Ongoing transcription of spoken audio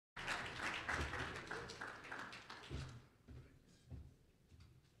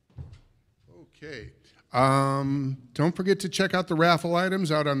Okay. Don't forget to check out the raffle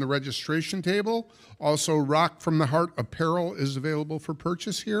items out on the registration table. Also, Rock from the Heart apparel is available for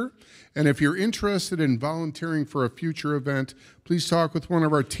purchase here. And if you're interested in volunteering for a future event, please talk with one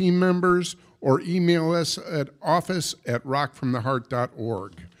of our team members or email us at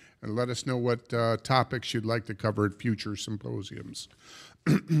office@rockfromtheheart.org and let us know what topics you'd like to cover at future symposiums.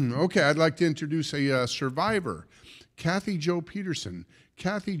 Okay, I'd like to introduce a survivor, Kathy Jo Peterson.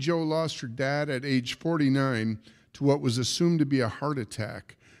 Kathy Jo lost her dad at age 49 to what was assumed to be a heart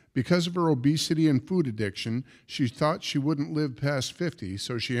attack. Because of her obesity and food addiction, she thought she wouldn't live past 50,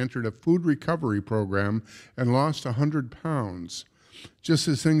 so she entered a food recovery program and lost 100 pounds. Just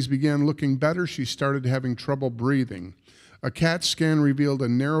as things began looking better, she started having trouble breathing. A CAT scan revealed a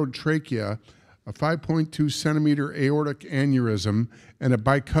narrowed trachea, a 5.2 centimeter aortic aneurysm, and a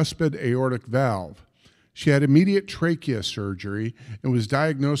bicuspid aortic valve. She had immediate trachea surgery and was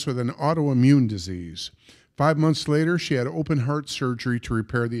diagnosed with an autoimmune disease. 5 months later, she had open heart surgery to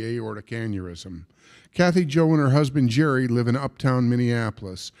repair the aortic aneurysm. Kathy Jo and her husband Jerry live in uptown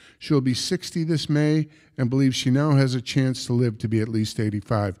Minneapolis. She'll be 60 this May and believes she now has a chance to live to be at least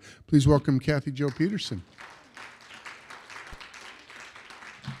 85. Please welcome Kathy Jo Peterson.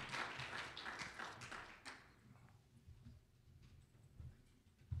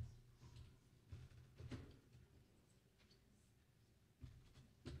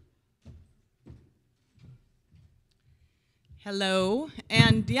 Hello,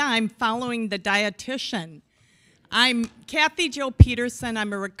 and yeah, I'm following the dietitian. I'm Kathy Jo Peterson.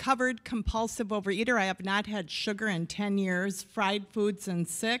 I'm a recovered compulsive overeater. I have not had sugar in 10 years, fried foods in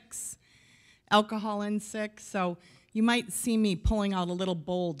 6, alcohol in 6, so you might see me pulling out a little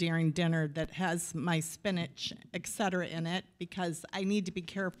bowl during dinner that has my spinach, etc. in it because I need to be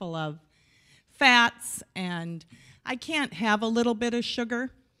careful of fats, and I can't have a little bit of sugar.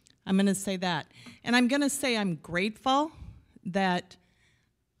 I'm going to say that. And I'm going to say I'm grateful that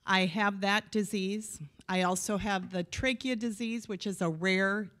I have that disease. I also have the trachea disease, which is a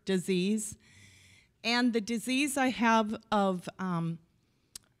rare disease, and the disease I have of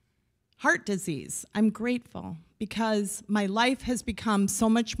heart disease. I'm grateful because my life has become so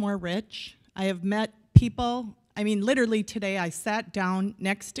much more rich. I have met people, I mean, literally today I sat down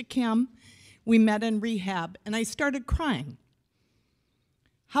next to Kim. We met in rehab, and I started crying.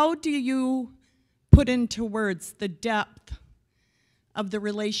 How do you put into words the depth of the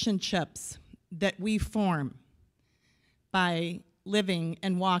relationships that we form by living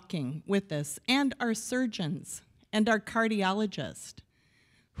and walking with this, and our surgeons and our cardiologists,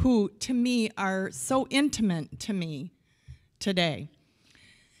 who to me are so intimate to me today.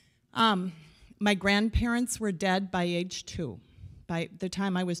 My grandparents were dead by age 2. By the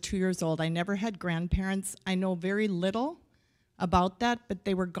time I was 2 years old, I never had grandparents. I know very little about that, but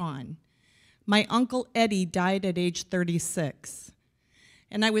they were gone. My Uncle Eddie died at age 36.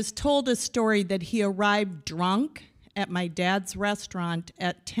 And I was told a story that he arrived drunk at my dad's restaurant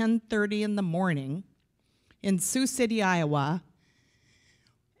at 10:30 in the morning in Sioux City, Iowa.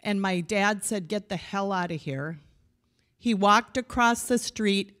 And my dad said, "Get the hell out of here." He walked across the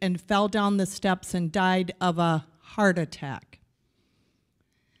street and fell down the steps and died of a heart attack.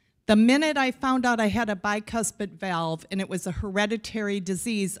 The minute I found out I had a bicuspid valve and it was a hereditary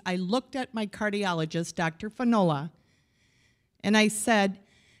disease, I looked at my cardiologist, Dr. Fanola, and I said,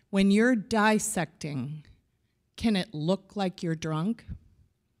 "When you're dissecting, can it look like you're drunk?"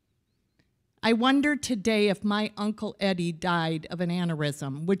 I wonder today if my Uncle Eddie died of an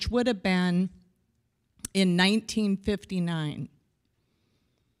aneurysm, which would have been in 1959.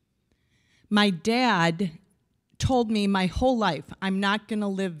 My dad told me my whole life, I'm not going to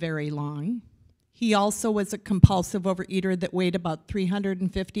live very long. He also was a compulsive overeater that weighed about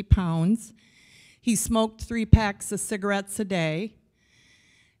 350 pounds. He smoked 3 packs of cigarettes a day,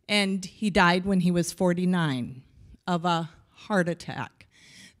 and he died when he was 49 of a heart attack.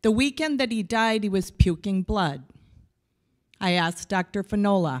 The weekend that he died, he was puking blood. I asked Dr.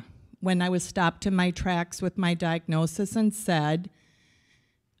 Fanola when I was stopped in my tracks with my diagnosis and said,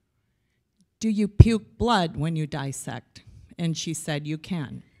 "Do you puke blood when you dissect?" And she said, "You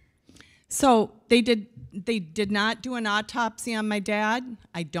can." So they did not do an autopsy on my dad.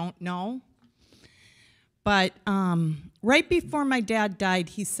 I don't know. But right before my dad died,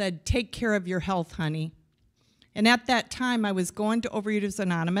 he said, "Take care of your health, honey." And at that time, I was going to Overeaters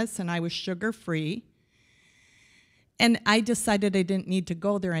Anonymous, and I was sugar-free. And I decided I didn't need to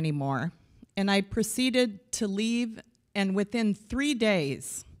go there anymore. And I proceeded to leave, and within 3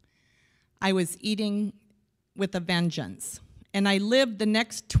 days, I was eating with a vengeance. And I lived the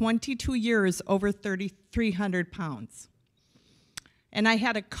next 22 years over 3,300 pounds. And I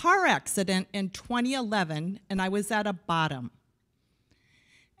had a car accident in 2011, and I was at a bottom.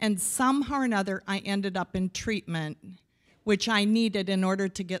 And somehow or another, I ended up in treatment, which I needed in order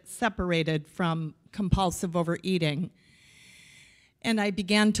to get separated from compulsive overeating. And I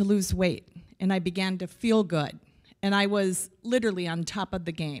began to lose weight, and I began to feel good. And I was literally on top of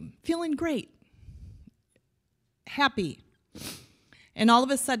the game, feeling great, happy. And all of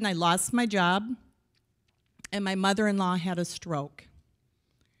a sudden, I lost my job, and my mother-in-law had a stroke.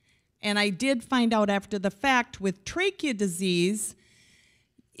 And I did find out after the fact with trachea disease,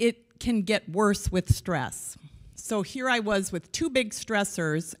 it can get worse with stress. So here I was with two big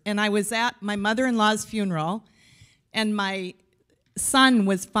stressors, and I was at my mother-in-law's funeral, and my son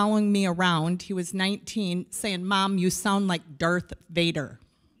was following me around. He was 19, saying, "Mom, you sound like Darth Vader."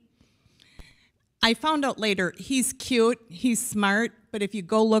 I found out later, he's cute, he's smart, but if you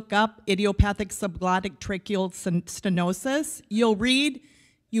go look up idiopathic subglottic tracheal stenosis, you'll read,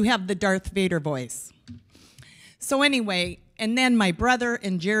 you have the Darth Vader voice. So anyway, and then my brother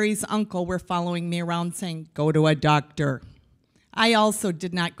and Jerry's uncle were following me around saying, "Go to a doctor." I also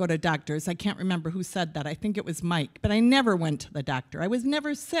did not go to doctors. I can't remember who said that. I think it was Mike, but I never went to the doctor. I was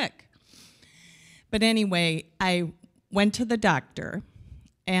never sick. But anyway, I went to the doctor,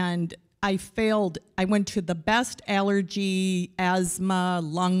 and I failed. I went to the best allergy, asthma,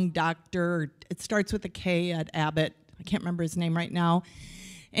 lung doctor. It starts with a K at Abbott. I can't remember his name right now.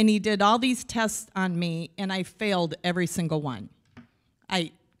 And he did all these tests on me, and I failed every single one.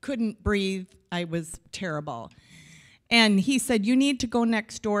 I couldn't breathe. I was terrible. And he said, "You need to go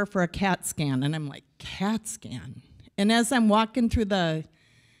next door for a CAT scan." And I'm like, CAT scan? And as I'm walking through the,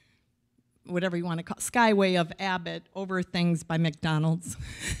 whatever you want to call it, skyway of Abbott, over things by McDonald's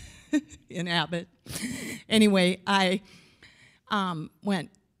in Abbott. Anyway, I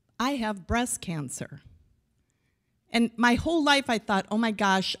went, "I have breast cancer." And my whole life I thought, oh my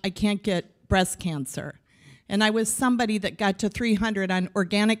gosh, I can't get breast cancer. And I was somebody that got to 300 on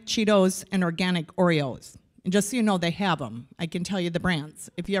organic Cheetos and organic Oreos. And just so you know, they have them. I can tell you the brands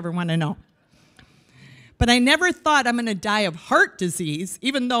if you ever want to know. But I never thought I'm going to die of heart disease,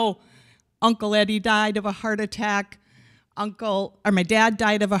 even though Uncle Eddie died of a heart attack, my dad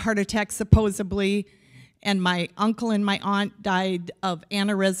died of a heart attack supposedly, and my uncle and my aunt died of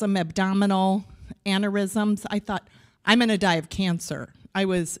aneurysm, abdominal aneurysms. I thought, I'm going to die of cancer. I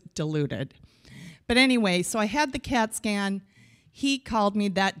was deluded. But anyway, so I had the CAT scan. He called me,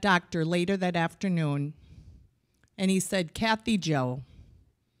 that doctor, later that afternoon, and he said, "Kathy Jo,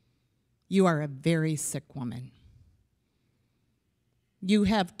 you are a very sick woman. You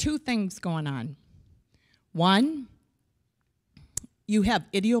have two things going on. One, you have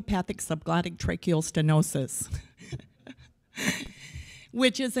idiopathic subglottic tracheal stenosis,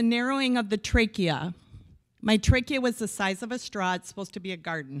 which is a narrowing of the trachea. My trachea was the size of a straw. It's supposed to be a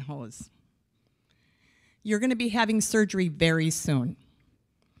garden hose. You're going to be having surgery very soon.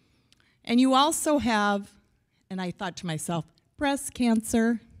 And you also have," and I thought to myself, "breast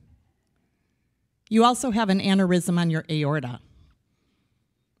cancer. You also have an aneurysm on your aorta."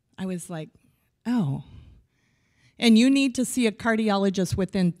 I was like, oh. "And you need to see a cardiologist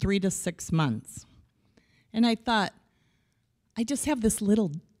within 3 to 6 months. And I thought, I just have this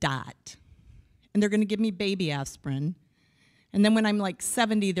little dot, and they're going to give me baby aspirin. And then when I'm like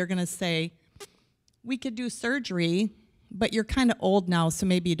 70, they're going to say, we could do surgery, but you're kind of old now, so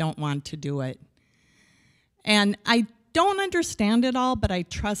maybe you don't want to do it. And I don't understand it all, but I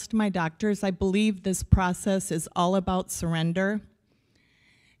trust my doctors. I believe this process is all about surrender.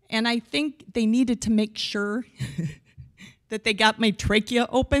 And I think they needed to make sure that they got my trachea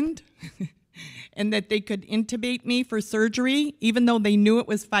opened and that they could intubate me for surgery, even though they knew it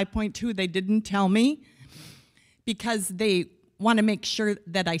was 5.2, they didn't tell me, because they want to make sure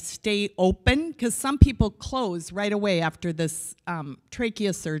that I stay open, because some people close right away after this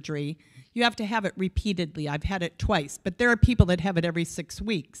trachea surgery. You have to have it repeatedly. I've had it twice, but there are people that have it every 6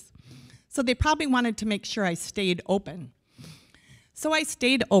 weeks. So they probably wanted to make sure I stayed open. So I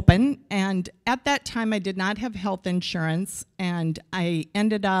stayed open, and at that time I did not have health insurance, and I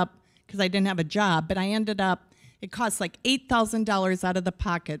ended up, because I didn't have a job, but I ended up, it cost like $8,000 out of the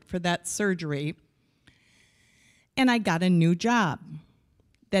pocket for that surgery, and I got a new job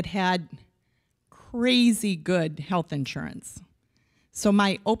that had crazy good health insurance. So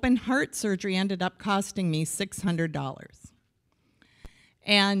my open heart surgery ended up costing me $600.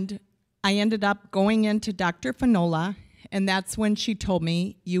 And I ended up going into Dr. Finola, and that's when she told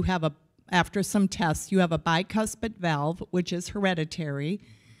me, you have a, after some tests, you have a bicuspid valve, which is hereditary,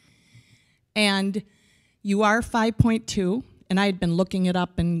 and you are 5.2, and I had been looking it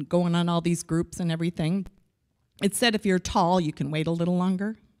up and going on all these groups and everything, It said if you're tall, you can wait a little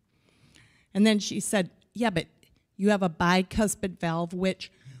longer. And then she said, yeah, but you have a bicuspid valve,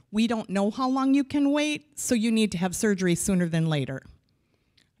 which we don't know how long you can wait, so you need to have surgery sooner than later.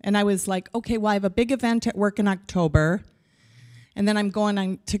 And I was like, okay, well, I have a big event at work in October, and then I'm going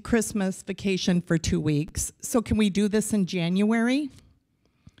on to Christmas vacation for 2 weeks. So can we do this in January?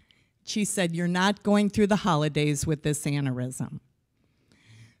 She said, you're not going through the holidays with this aneurysm.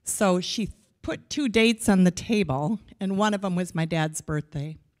 So she put 2 dates on the table, and one of them was my dad's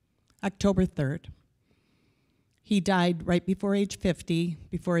birthday, October 3rd. He died right before age 50,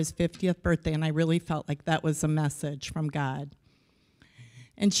 before his 50th birthday, and I really felt like that was a message from God.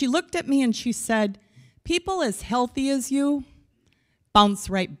 And she looked at me and she said, people as healthy as you bounce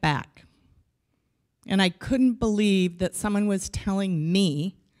right back. And I couldn't believe that someone was telling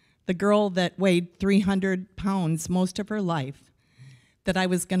me, the girl that weighed 300 pounds most of her life, that I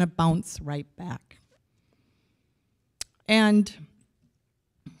was going to bounce right back. And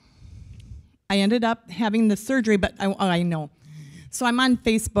I ended up having the surgery, but I know. So I'm on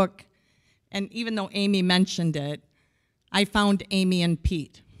Facebook, and even though Amy mentioned it, I found Amy and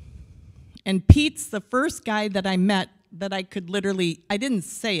Pete. And Pete's the first guy that I met that I could literally, I didn't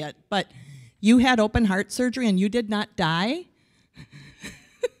say it, but you had open heart surgery and you did not die?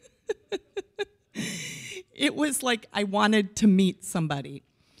 It was like I wanted to meet somebody.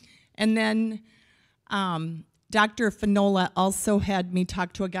 And then Dr. Finola also had me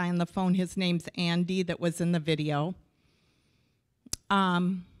talk to a guy on the phone. His name's Andy, that was in the video.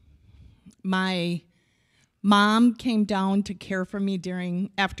 My mom came down to care for me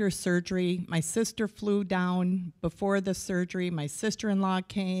after surgery. My sister flew down before the surgery. My sister-in-law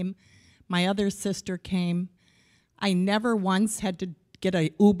came. My other sister came. I never once had to get an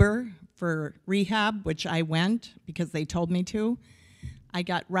Uber for rehab, which I went because they told me to. I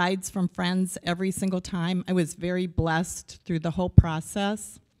got rides from friends every single time. I was very blessed through the whole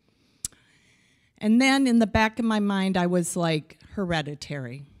process. And then in the back of my mind, I was like,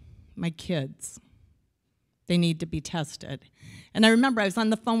 hereditary. My kids, they need to be tested. And I remember I was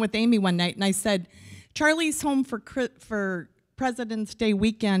on the phone with Amy one night, and I said, Charlie's home for President's Day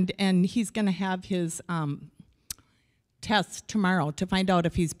weekend, and he's going to have his test tomorrow to find out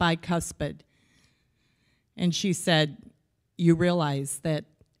if he's bicuspid. And she said, you realize that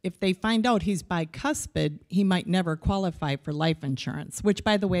if they find out he's bicuspid, he might never qualify for life insurance, which,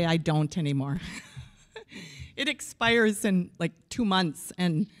 by the way, I don't anymore. It expires in like 2 months,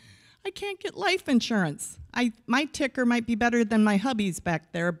 and I can't get life insurance. My ticker might be better than my hubby's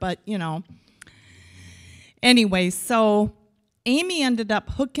back there, but, you know. Anyway, so Amy ended up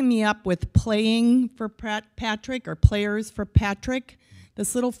hooking me up with playing for Patrick, or players for Patrick.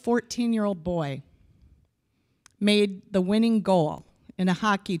 This little 14-year-old boy made the winning goal in a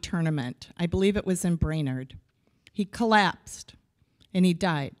hockey tournament. I believe it was in Brainerd. He collapsed, and he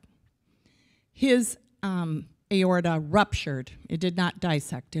died. His aorta ruptured. It did not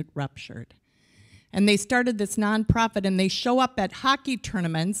dissect, it ruptured. And they started this nonprofit, and they show up at hockey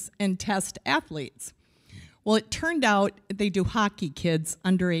tournaments and test athletes. Well, it turned out they do hockey kids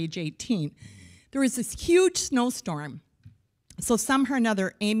under age 18. There was this huge snowstorm. So somehow or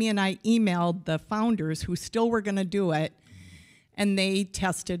another, Amy and I emailed the founders who still were going to do it, and they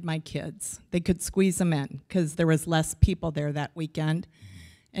tested my kids. They could squeeze them in because there was less people there that weekend.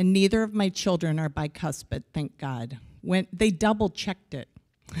 And neither of my children are bicuspid, thank God. They double-checked it.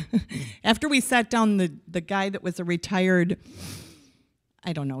 After we sat down, the guy that was a retired,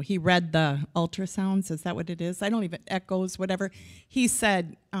 I don't know, he read the ultrasounds, is that what it is? I don't even, echoes, whatever. He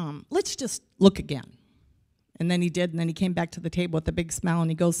said, let's just look again. And then he did, and then he came back to the table with a big smile,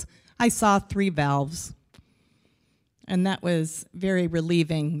 and he goes, I saw 3 valves. And that was very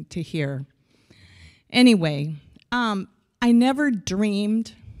relieving to hear. Anyway, I never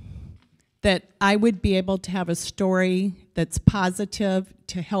dreamed that I would be able to have a story that's positive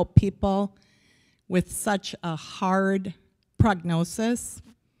to help people with such a hard prognosis.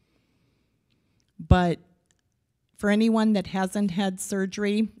 But for anyone that hasn't had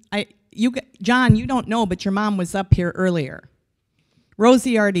surgery, John, you don't know, but your mom was up here earlier.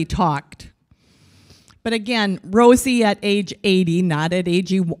 Rosie already talked. But again, Rosie at age 80, not at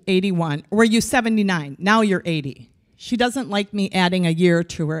age 81. Were you 79? Now you're 80. She doesn't like me adding a year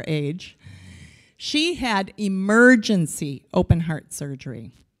to her age. She had emergency open heart surgery.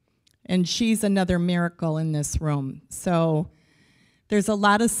 And she's another miracle in this room. So there's a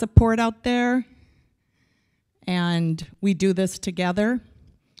lot of support out there. And we do this together.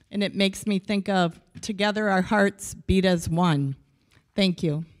 And it makes me think of, together our hearts beat as one. Thank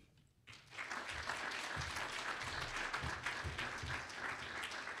you.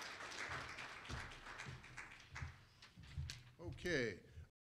 Okay.